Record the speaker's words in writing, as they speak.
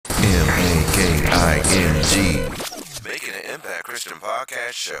M-A-K-I-N-G. Making an Impact Christian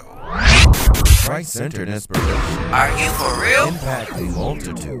Podcast Show. Christ-centered inspiration. Are you for real? Impacting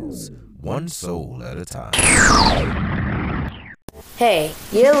multitudes, one soul at a time. Hey,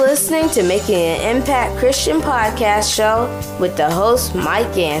 you're listening to Making an Impact Christian Podcast Show with the host,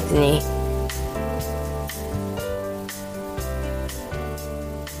 Mike Anthony.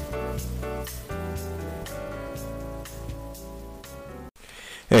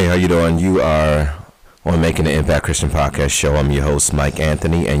 Hey, how you doing? You are on Making an Impact Christian Podcast Show. I'm your host, Mike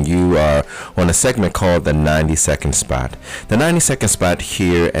Anthony, and you are on a segment called the 90-second spot. The 90-second spot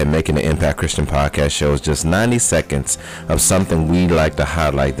here at Making an Impact Christian Podcast Show is just 90 seconds of something we like to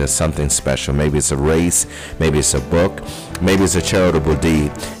highlight that's something special. Maybe it's a race, maybe it's a book, maybe it's a charitable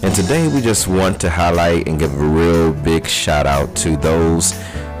deed. And today we just want to highlight and give a real big shout out to those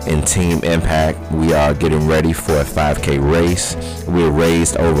in Team Impact. We are getting ready for a 5K race. We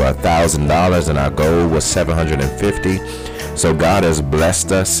raised over $1,000 and our goal was $750. So God has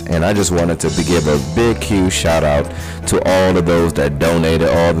blessed us, and I just wanted to give a big, huge shout out to all of those that donated,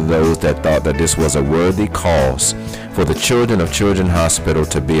 all of those that thought that this was a worthy cause for the children of Children's Hospital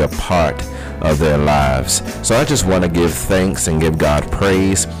to be a part of their lives. So I just want to give thanks and give God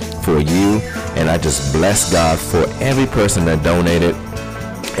praise for you, and I just bless God for every person that donated,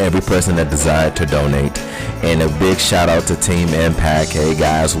 every person that desired to donate, and a big shout out to Team Impact. Hey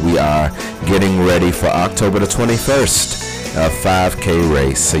guys, we are getting ready for October the 21st, a 5K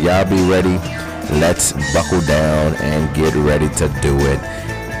race. So y'all be ready. Let's buckle down and get ready to do it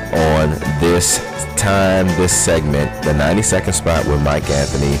on this time, this segment, the 90-second spot with Mike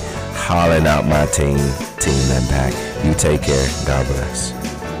Anthony, hollering out my team, Team Impact. You take care. God bless.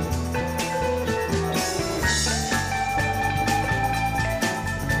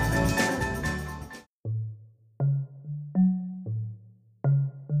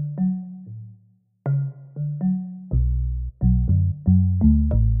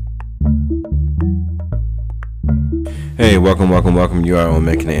 Hey, welcome. You are on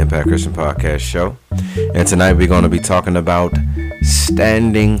Making an Impact Christian Podcast Show. And tonight we're going to be talking about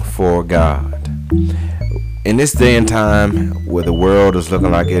standing for God. In this day and time where the world is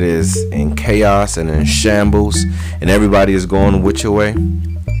looking like it is in chaos and in shambles, and everybody is going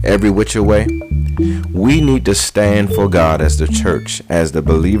every which way, we need to stand for God as the church, as the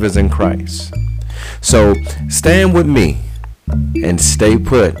believers in Christ. So stand with me and stay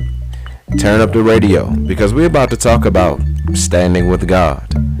put. Turn up the radio, because we're about to talk about standing with God.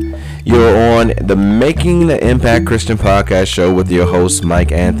 You're on the Making the Impact Christian Podcast Show with your host,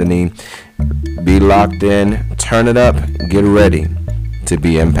 Mike Anthony. Be locked in, turn it up, get ready to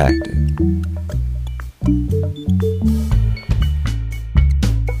be impacted.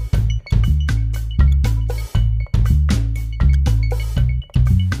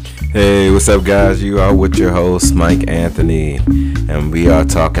 Hey, what's up guys? You are with your host, Mike Anthony, and we are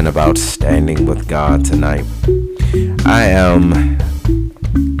talking about standing with God tonight. I am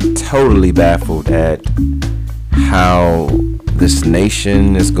totally baffled at how this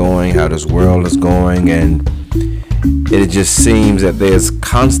nation is going, how this world is going, and it just seems that there's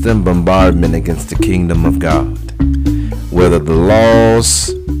constant bombardment against the kingdom of God. Whether the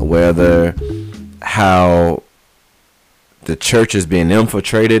laws, whether how the church is being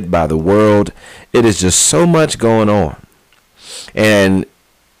infiltrated by the world. It is just so much going on. And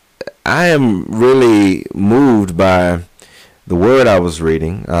I am really moved by the word I was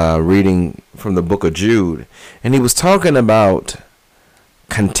reading from the book of Jude. And he was talking about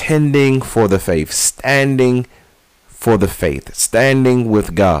contending for the faith, standing for the faith, standing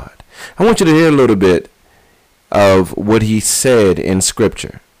with God. I want you to hear a little bit of what he said in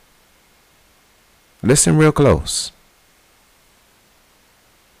Scripture. Listen real close.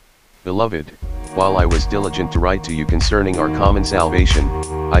 Beloved, while I was diligent to write to you concerning our common salvation,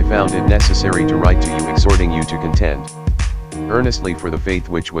 I found it necessary to write to you exhorting you to contend earnestly for the faith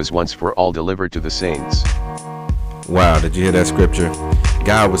which was once for all delivered to the saints. Wow, did you hear that scripture?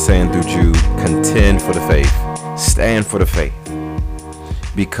 God was saying through Jude, contend for the faith, stand for the faith.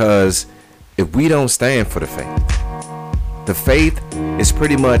 Because if we don't stand for the faith is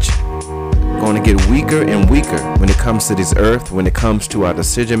pretty much going to get weaker and weaker when it comes to this earth, when it comes to our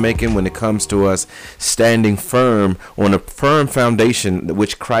decision making, when it comes to us standing firm on a firm foundation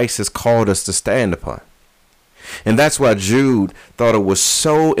which Christ has called us to stand upon. And that's why Jude thought it was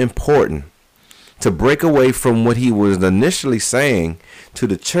so important to break away from what he was initially saying to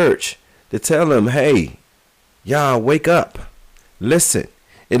the church, to tell them, hey, y'all wake up, listen,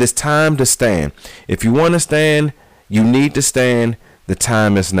 it is time to stand. If you want to stand, you need to stand. The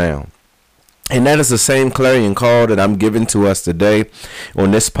time is now. And that is the same clarion call that I'm giving to us today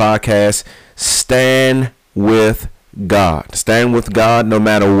on this podcast. Stand with God. Stand with God no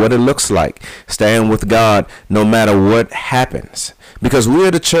matter what it looks like. Stand with God no matter what happens. Because we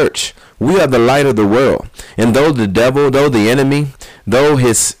are the church. We are the light of the world. And though the devil, though the enemy, though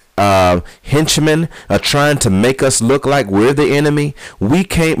his henchmen are trying to make us look like we're the enemy, we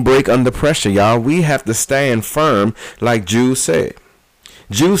can't break under pressure, y'all. We have to stand firm like Jude said.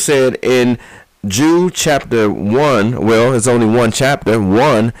 Jude said in Jude chapter 1, well, it's only one chapter,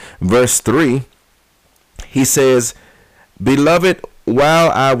 1 verse 3, he says, "Beloved, while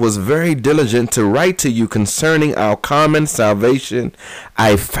I was very diligent to write to you concerning our common salvation,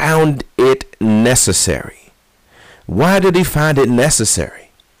 I found it necessary." Why did he find it necessary?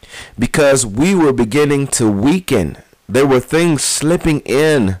 Because we were beginning to weaken. There were things slipping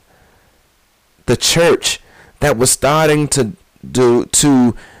in the church that was starting to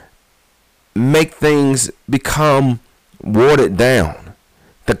make things become watered down.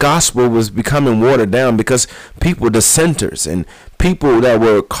 The gospel was becoming watered down because people, dissenters and people that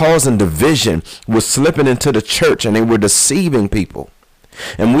were causing division, were slipping into the church and they were deceiving people.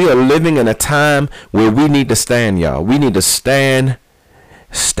 And we are living in a time where we need to stand, y'all. We need to stand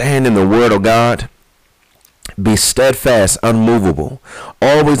in the word of God. Be steadfast, unmovable,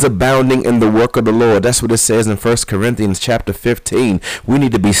 always abounding in the work of the Lord. That's what it says in 1 Corinthians chapter 15. We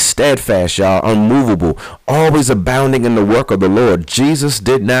need to be steadfast, y'all, unmovable, always abounding in the work of the Lord. Jesus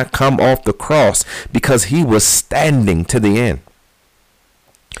did not come off the cross because he was standing to the end.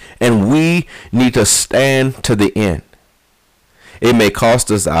 And we need to stand to the end. It may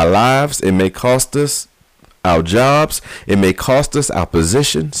cost us our lives. It may cost us our jobs. It may cost us our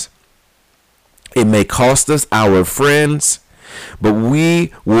positions. It may cost us our friends, but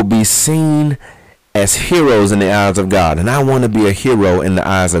we will be seen as heroes in the eyes of God. And I want to be a hero in the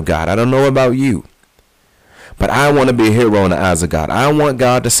eyes of God. I don't know about you, but I want to be a hero in the eyes of God. I want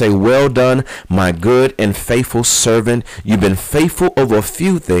God to say, "Well done, my good and faithful servant. You've been faithful over a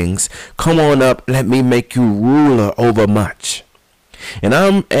few things. Come on up. Let me make you ruler over much." And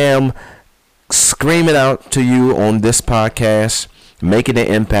I am screaming out to you on this podcast, Making an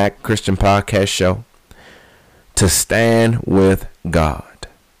Impact Christian Podcast Show, to stand with God.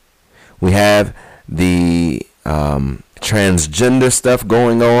 We have the transgender stuff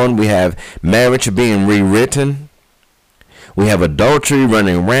going on. We have marriage being rewritten. We have adultery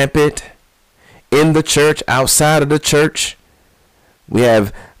running rampant in the church, outside of the church. We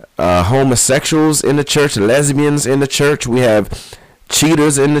have homosexuals in the church, lesbians in the church. We have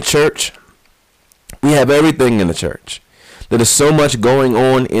cheaters in the church. We have everything in the church. There is so much going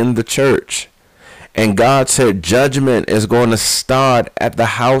on in the church. And God said judgment is going to start at the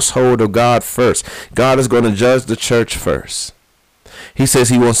household of God first. God is going to judge the church first. He says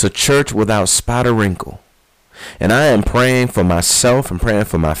he wants a church without spot or wrinkle. And I am praying for myself. I'm praying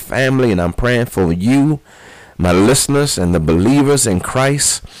for my family. And I'm praying for you, my listeners, and the believers in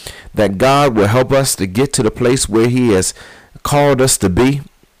Christ, that God will help us to get to the place where he has called us to be.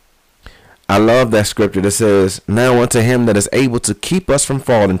 I love that scripture that says, "Now unto him that is able to keep us from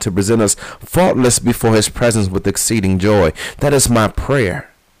falling, to present us faultless before his presence with exceeding joy." That is my prayer.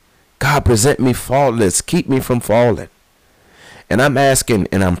 God, present me faultless. Keep me from falling. And I'm asking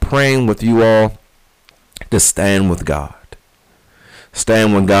and I'm praying with you all to stand with God.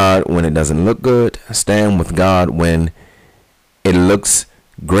 Stand with God when it doesn't look good. Stand with God when it looks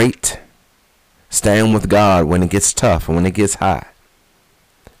great. Stand with God when it gets tough and when it gets high,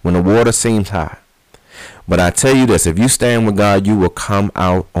 when the water seems high. But I tell you this, if you stand with God, you will come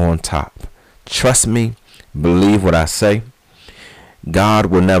out on top. Trust me. Believe what I say. God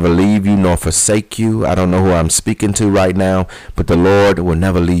will never leave you nor forsake you. I don't know who I'm speaking to right now, but the Lord will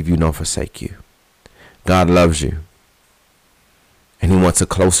never leave you nor forsake you. God loves you. And he wants a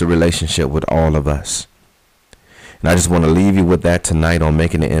closer relationship with all of us. And I just want to leave you with that tonight on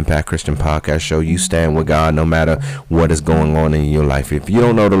Making an Impact Christian Podcast Show. You stand with God no matter what is going on in your life. If you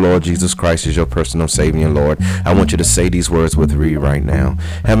don't know the Lord Jesus Christ as your personal Savior and Lord, I want you to say these words with me right now.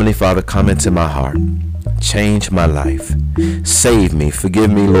 Heavenly Father, come into my heart. Change my life. Save me. Forgive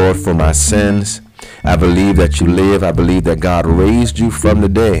me, Lord, for my sins. I believe that you live. I believe that God raised you from the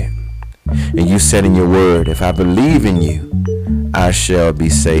dead. And you said in your word, if I believe in you, I shall be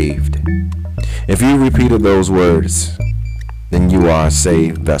saved. If you repeated those words, then you are a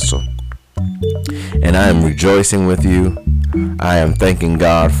saved vessel. And I am rejoicing with you. I am thanking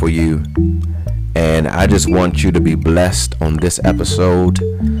God for you. And I just want you to be blessed on this episode.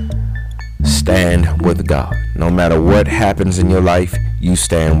 Stand with God. No matter what happens in your life, you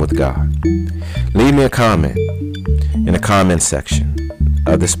stand with God. Leave me a comment in the comment section.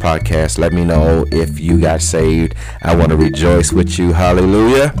 of this podcast. Let me know if you got saved. I want to rejoice with you.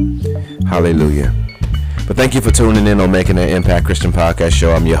 Hallelujah. Hallelujah. But thank you for tuning in on Making an Impact Christian Podcast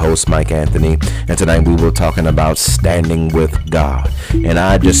Show. I'm your host, Mike Anthony, and tonight we were talking about standing with God. And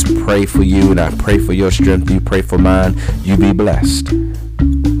I just pray for you, and I pray for your strength. You pray for mine. You be blessed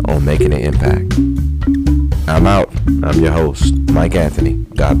on Making an Impact. I'm out. I'm your host, Mike Anthony.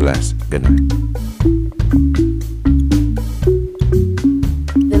 God bless. Good night.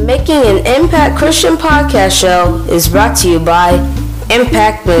 The Making an Impact Christian Podcast Show is brought to you by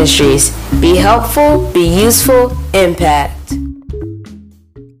Impact Ministries. Be helpful, be useful, impact.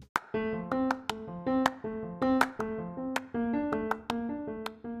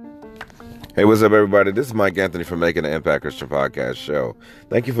 Hey, what's up, everybody? This is Mike Anthony from Making an Impact Christian Podcast Show.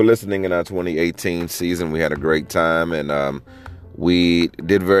 Thank you for listening in our 2018 season. We had a great time, and we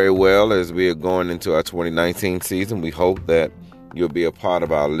did very well as we are going into our 2019 season. We hope that you'll be a part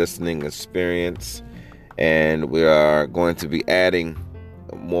of our listening experience, and we are going to be adding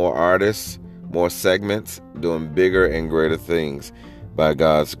more artists, more segments, doing bigger and greater things by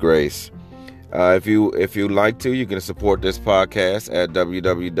God's grace. If you like to, you can support this podcast at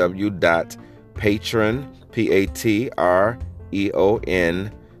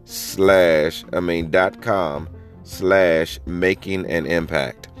patreon.com/making an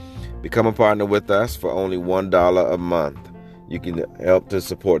impact. Become a partner with us for only $1 a month. You can help to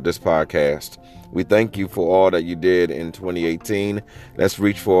support this podcast. We thank you for all that you did in 2018. Let's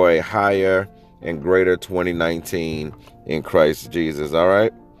reach for a higher and greater 2019 in Christ Jesus. All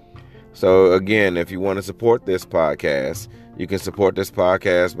right. So again, if you want to support this podcast, you can support this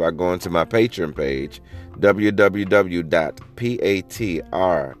podcast by going to my Patreon page,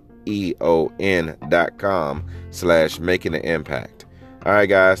 www.patreon.com/making an impact. All right,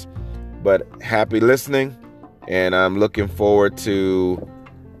 guys, but happy listening, and I'm looking forward to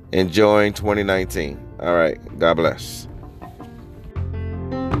enjoying 2019. All right, God bless.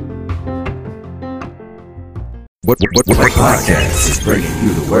 What podcast is bringing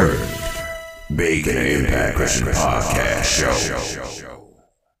you the word? Making an Impact Christian Podcast Show.